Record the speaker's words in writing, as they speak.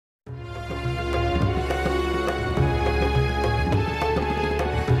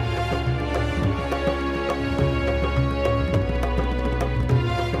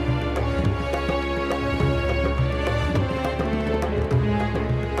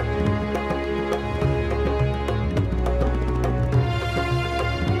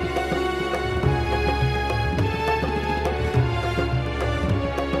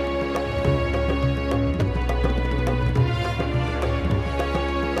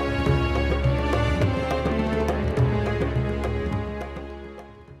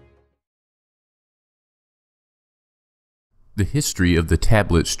The history of the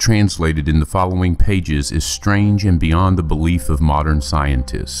tablets translated in the following pages is strange and beyond the belief of modern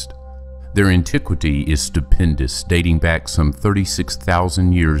scientists. Their antiquity is stupendous, dating back some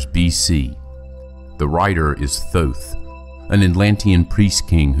 36,000 years BC. The writer is Thoth, an Atlantean priest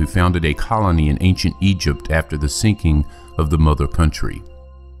king who founded a colony in ancient Egypt after the sinking of the mother country.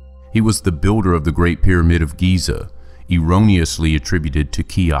 He was the builder of the Great Pyramid of Giza, erroneously attributed to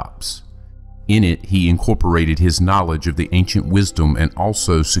Cheops. In it, he incorporated his knowledge of the ancient wisdom and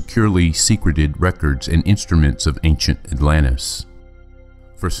also securely secreted records and instruments of ancient Atlantis.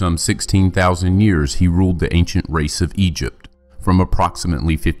 For some 16,000 years, he ruled the ancient race of Egypt, from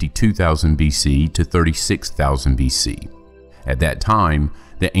approximately 52,000 BC to 36,000 BC. At that time,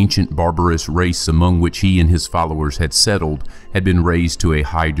 the ancient barbarous race among which he and his followers had settled had been raised to a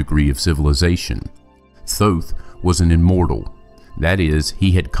high degree of civilization. Thoth was an immortal. That is,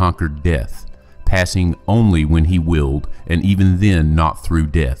 he had conquered death, passing only when he willed, and even then not through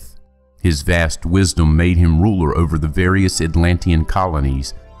death. His vast wisdom made him ruler over the various Atlantean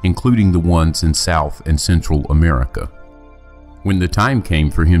colonies, including the ones in South and Central America. When the time came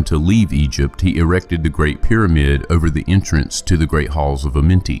for him to leave Egypt, he erected the Great Pyramid over the entrance to the great halls of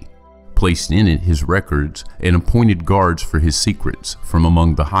Amenti, placed in it his records, and appointed guards for his secrets from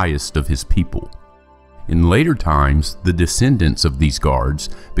among the highest of his people. In later times, the descendants of these guards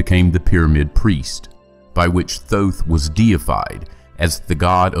became the Pyramid Priest, by which Thoth was deified as the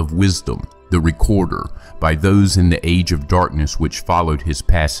god of wisdom, the recorder, by those in the age of darkness which followed his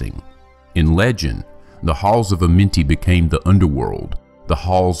passing. In legend, the halls of Amenti became the underworld, the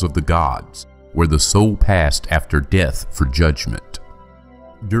halls of the gods, where the soul passed after death for judgment.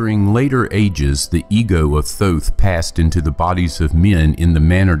 During later ages, the ego of Thoth passed into the bodies of men in the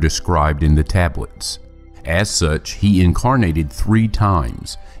manner described in the tablets. As such, he incarnated 3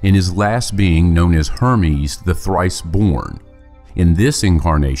 times, in his last being known as Hermes the Thrice-Born. In this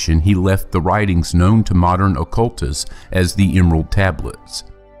incarnation, he left the writings known to modern occultists as the Emerald Tablets,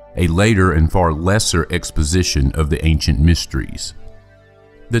 a later and far lesser exposition of the ancient mysteries.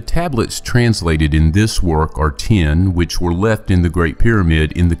 The tablets translated in this work are 10, which were left in the Great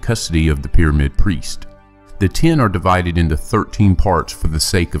Pyramid in the custody of the Pyramid Priest. The 10 are divided into 13 parts for the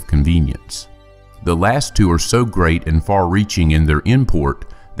sake of convenience. The last 2 are so great and far-reaching in their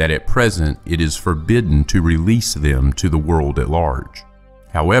import that at present it is forbidden to release them to the world at large.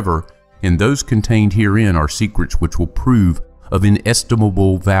 However, in those contained herein are secrets which will prove of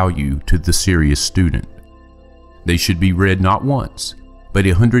inestimable value to the serious student. They should be read not once, but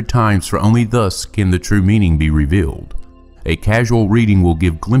 100 times, for only thus can the true meaning be revealed. A casual reading will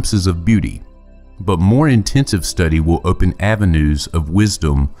give glimpses of beauty, but more intensive study will open avenues of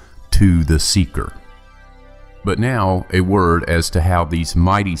wisdom to the seeker. But now, a word as to how these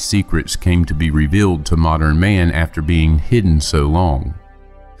mighty secrets came to be revealed to modern man after being hidden so long.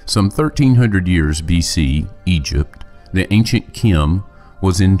 Some 1300 years BC, Egypt, the ancient Kim,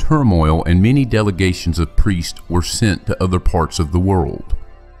 was in turmoil, and many delegations of priests were sent to other parts of the world.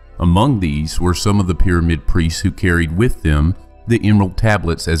 Among these were some of the pyramid priests who carried with them the emerald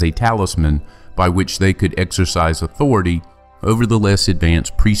tablets as a talisman by which they could exercise authority over the less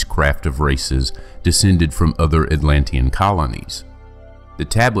advanced priestcraft of races descended from other Atlantean colonies. The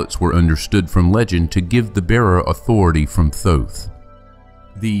tablets were understood from legend to give the bearer authority from Thoth.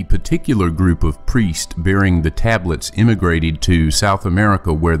 The particular group of priests bearing the tablets immigrated to South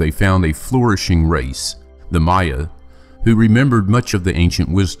America, where they found a flourishing race, the Maya, who remembered much of the ancient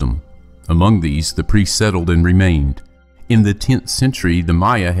wisdom. Among these, the priests settled and remained. In the 10th century, the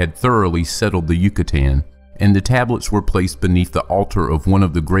Maya had thoroughly settled the Yucatan, and the tablets were placed beneath the altar of one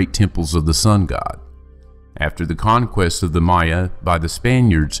of the great temples of the sun god. After the conquest of the Maya by the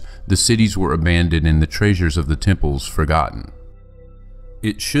Spaniards, the cities were abandoned and the treasures of the temples forgotten.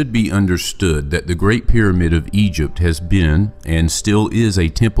 It should be understood that the Great Pyramid of Egypt has been, and still is, a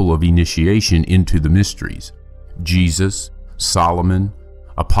temple of initiation into the mysteries. Jesus, Solomon,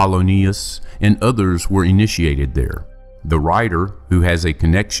 Apollonius, and others were initiated there. The writer, who has a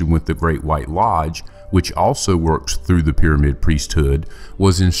connection with the Great White Lodge, which also works through the pyramid priesthood,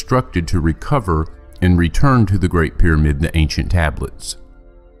 was instructed to recover and return to the Great Pyramid the ancient tablets.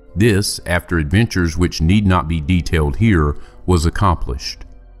 This, after adventures which need not be detailed here, was accomplished.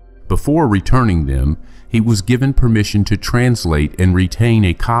 Before returning them, he was given permission to translate and retain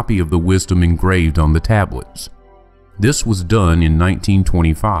a copy of the wisdom engraved on the tablets. This was done in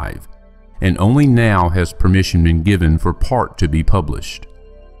 1925, and only now has permission been given for part to be published.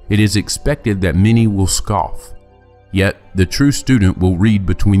 It is expected that many will scoff, yet the true student will read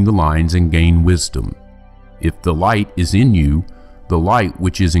between the lines and gain wisdom. If the light is in you, the light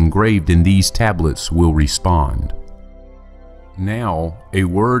which is engraved in these tablets will respond. Now, a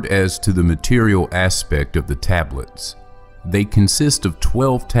word as to the material aspect of the tablets. They consist of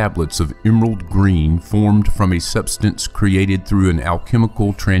 12 tablets of emerald green formed from a substance created through an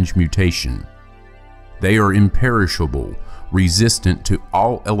alchemical transmutation. They are imperishable, resistant to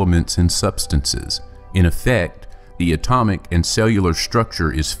all elements and substances. In effect, the atomic and cellular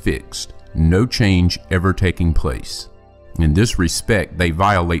structure is fixed, no change ever taking place. In this respect, they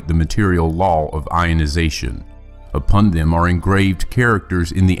violate the material law of ionization. Upon them are engraved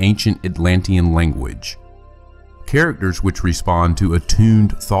characters in the ancient Atlantean language. Characters which respond to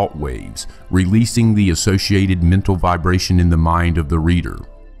attuned thought waves, releasing the associated mental vibration in the mind of the reader.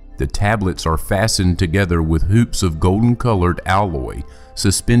 The tablets are fastened together with hoops of golden-colored alloy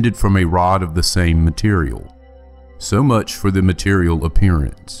suspended from a rod of the same material. So much for the material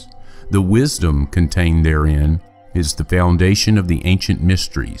appearance. The wisdom contained therein is the foundation of the ancient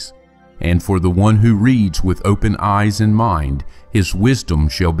mysteries, and for the one who reads with open eyes and mind, his wisdom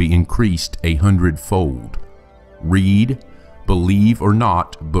shall be increased 100-fold. Read, believe or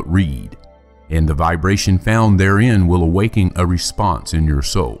not, but read, and the vibration found therein will awaken a response in your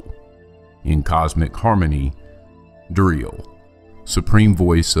soul. In cosmic harmony, Duriel, Supreme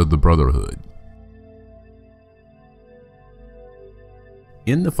Voice of the Brotherhood.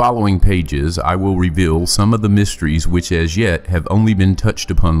 In the following pages, I will reveal some of the mysteries which as yet have only been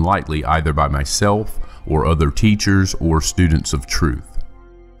touched upon lightly either by myself or other teachers or students of truth.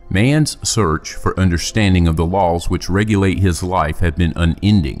 Man's search for understanding of the laws which regulate his life have been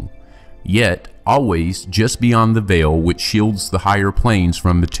unending, yet always just beyond the veil which shields the higher planes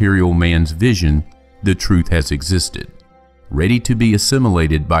from material man's vision, the truth has existed, ready to be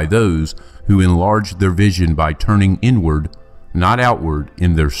assimilated by those who enlarge their vision by turning inward, not outward,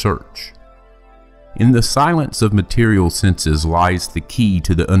 in their search. In the silence of material senses lies the key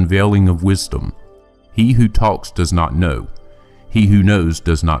to the unveiling of wisdom. He who talks does not know. He who knows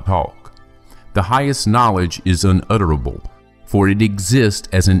does not talk. The highest knowledge is unutterable, for it exists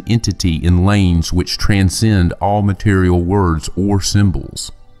as an entity in lanes which transcend all material words or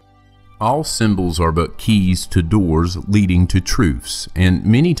symbols. All symbols are but keys to doors leading to truths, and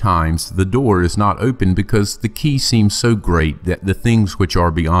many times the door is not opened because the key seems so great that the things which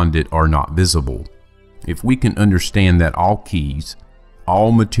are beyond it are not visible. If we can understand that all keys,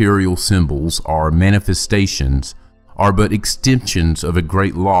 all material symbols are manifestations, are but extensions of a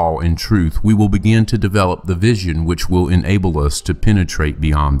great law and truth, we will begin to develop the vision which will enable us to penetrate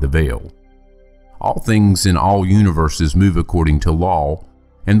beyond the veil. All things in all universes move according to law,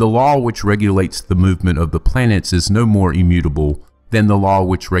 and the law which regulates the movement of the planets is no more immutable than the law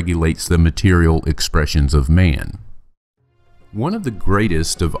which regulates the material expressions of man. One of the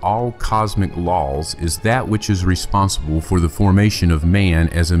greatest of all cosmic laws is that which is responsible for the formation of man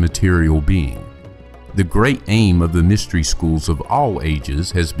as a material being. The great aim of the mystery schools of all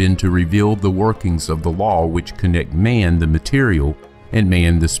ages has been to reveal the workings of the law which connect man, the material, and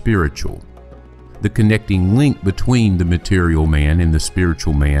man, the spiritual. The connecting link between the material man and the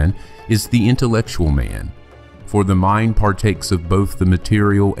spiritual man is the intellectual man, for the mind partakes of both the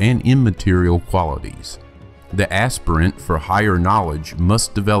material and immaterial qualities. The aspirant for higher knowledge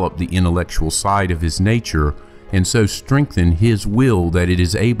must develop the intellectual side of his nature and so strengthen his will that it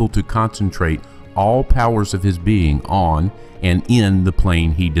is able to concentrate all powers of his being on and in the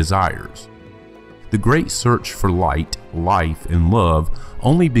plane he desires. The great search for light, life, and love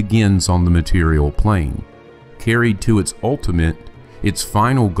only begins on the material plane. Carried to its ultimate, its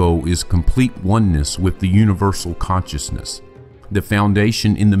final goal is complete oneness with the universal consciousness. The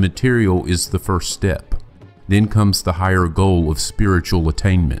foundation in the material is the first step. Then comes the higher goal of spiritual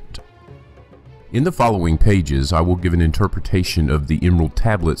attainment. In the following pages, I will give an interpretation of the Emerald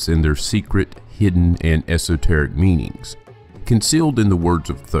Tablets and their secret, hidden, and esoteric meanings. Concealed in the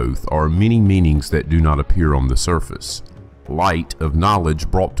words of Thoth are many meanings that do not appear on the surface. Light of knowledge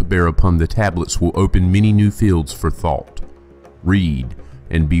brought to bear upon the tablets will open many new fields for thought. Read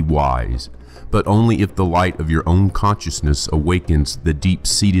and be wise, but only if the light of your own consciousness awakens the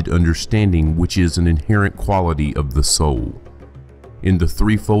deep-seated understanding which is an inherent quality of the soul. In the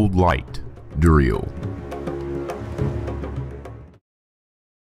threefold light, Duriel.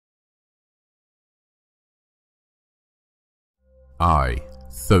 I,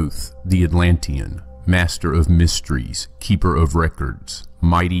 Thoth the Atlantean, master of mysteries, keeper of records,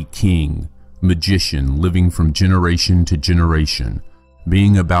 mighty king, magician living from generation to generation,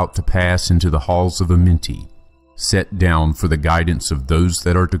 being about to pass into the halls of Amenti, set down for the guidance of those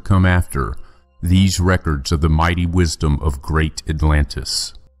that are to come after, these records of the mighty wisdom of great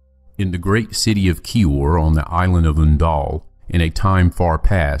Atlantis. In the great city of Kior on the island of Undal, in a time far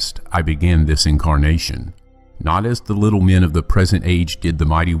past, I began this incarnation. Not as the little men of the present age did the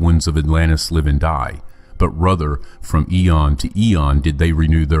mighty ones of Atlantis live and die, but rather from eon to eon did they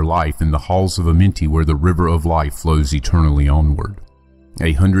renew their life in the halls of Amenti, where the river of life flows eternally onward.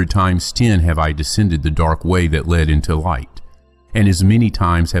 100 times 10 have I descended the dark way that led into light, and as many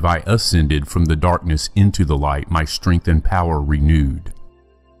times have I ascended from the darkness into the light, my strength and power renewed.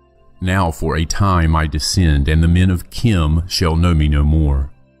 Now for a time I descend, and the men of Kim shall know me no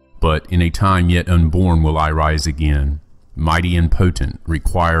more. But in a time yet unborn will I rise again, mighty and potent,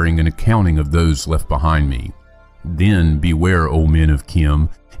 requiring an accounting of those left behind me. Then beware, O men of Kim,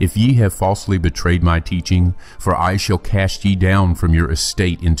 if ye have falsely betrayed my teaching, for I shall cast ye down from your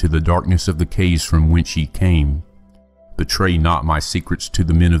estate into the darkness of the caves from whence ye came. Betray not my secrets to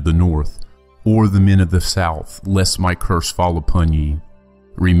the men of the north, or the men of the south, lest my curse fall upon ye.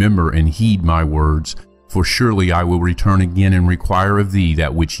 Remember and heed my words, for surely I will return again and require of thee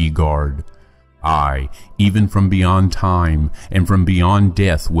that which ye guard. Aye, even from beyond time and from beyond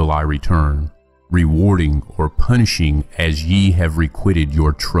death will I return, rewarding or punishing as ye have requited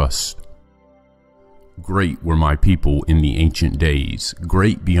your trust. Great were my people in the ancient days,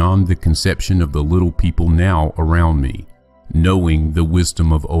 great beyond the conception of the little people now around me, knowing the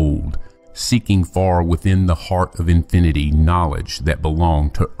wisdom of old, seeking far within the heart of infinity knowledge that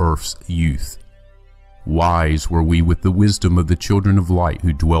belonged to earth's youth. Wise were we with the wisdom of the children of light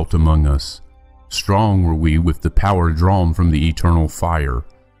who dwelt among us. Strong were we with the power drawn from the eternal fire.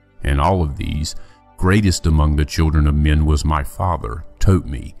 And all of these, greatest among the children of men was my father,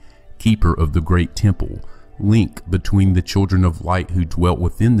 Totmi, keeper of the great temple, link between the children of light who dwelt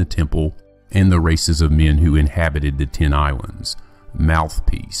within the temple and the races of men who inhabited the 10 islands,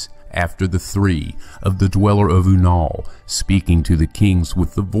 mouthpiece, after the 3 of the dweller of Unal, speaking to the kings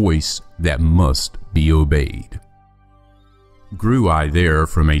with the voice that must be obeyed. Grew I there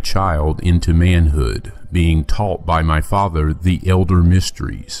from a child into manhood, being taught by my father the elder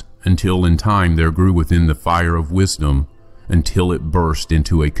mysteries, until in time there grew within the fire of wisdom, until it burst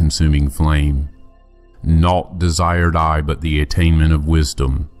into a consuming flame. Naught desired I but the attainment of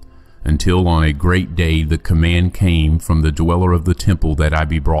wisdom, until on a great day the command came from the dweller of the temple that I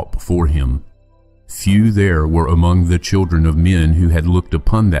be brought before him. Few there were among the children of men who had looked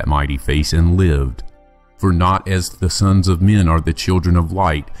upon that mighty face and lived, for not as the sons of men are the children of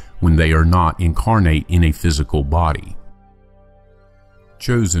light when they are not incarnate in a physical body.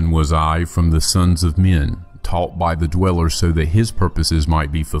 Chosen was I from the sons of men, taught by the dweller so that his purposes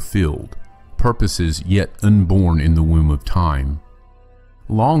might be fulfilled, purposes yet unborn in the womb of time.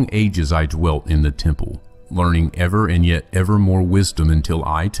 Long ages I dwelt in the temple, learning ever and yet ever more wisdom until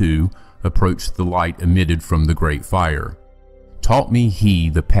I, too, approached the light emitted from the great fire. Taught me he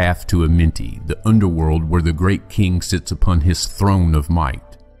the path to Amenti, the underworld where the great king sits upon his throne of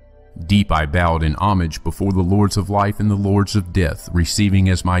might. Deep I bowed in homage before the lords of life and the lords of death, receiving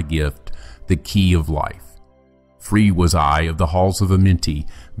as my gift the key of life. Free was I of the halls of Amenti,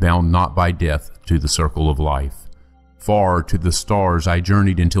 bound not by death to the circle of life. Far to the stars I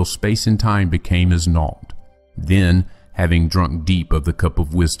journeyed until space and time became as naught. Then, having drunk deep of the cup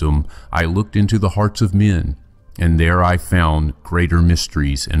of wisdom, I looked into the hearts of men, and there I found greater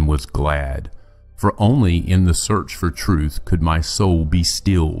mysteries and was glad. For only in the search for truth could my soul be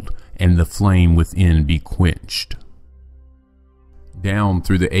stilled and the flame within be quenched. Down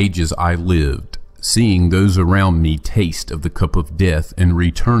through the ages I lived, seeing those around me taste of the cup of death and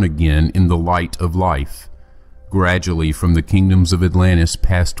return again in the light of life. Gradually from the kingdoms of Atlantis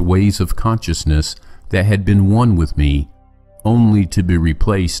passed ways of consciousness that had been one with me, only to be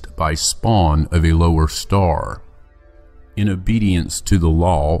replaced by spawn of a lower star. In obedience to the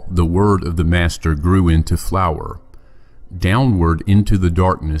law, the word of the Master grew into flower. Downward into the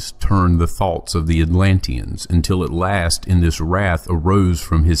darkness turned the thoughts of the Atlanteans, until at last in this wrath arose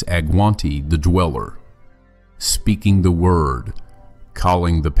from his Agwanti the dweller, speaking the word,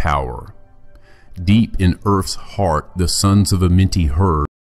 calling the power. Deep in earth's heart the sons of Amenti heard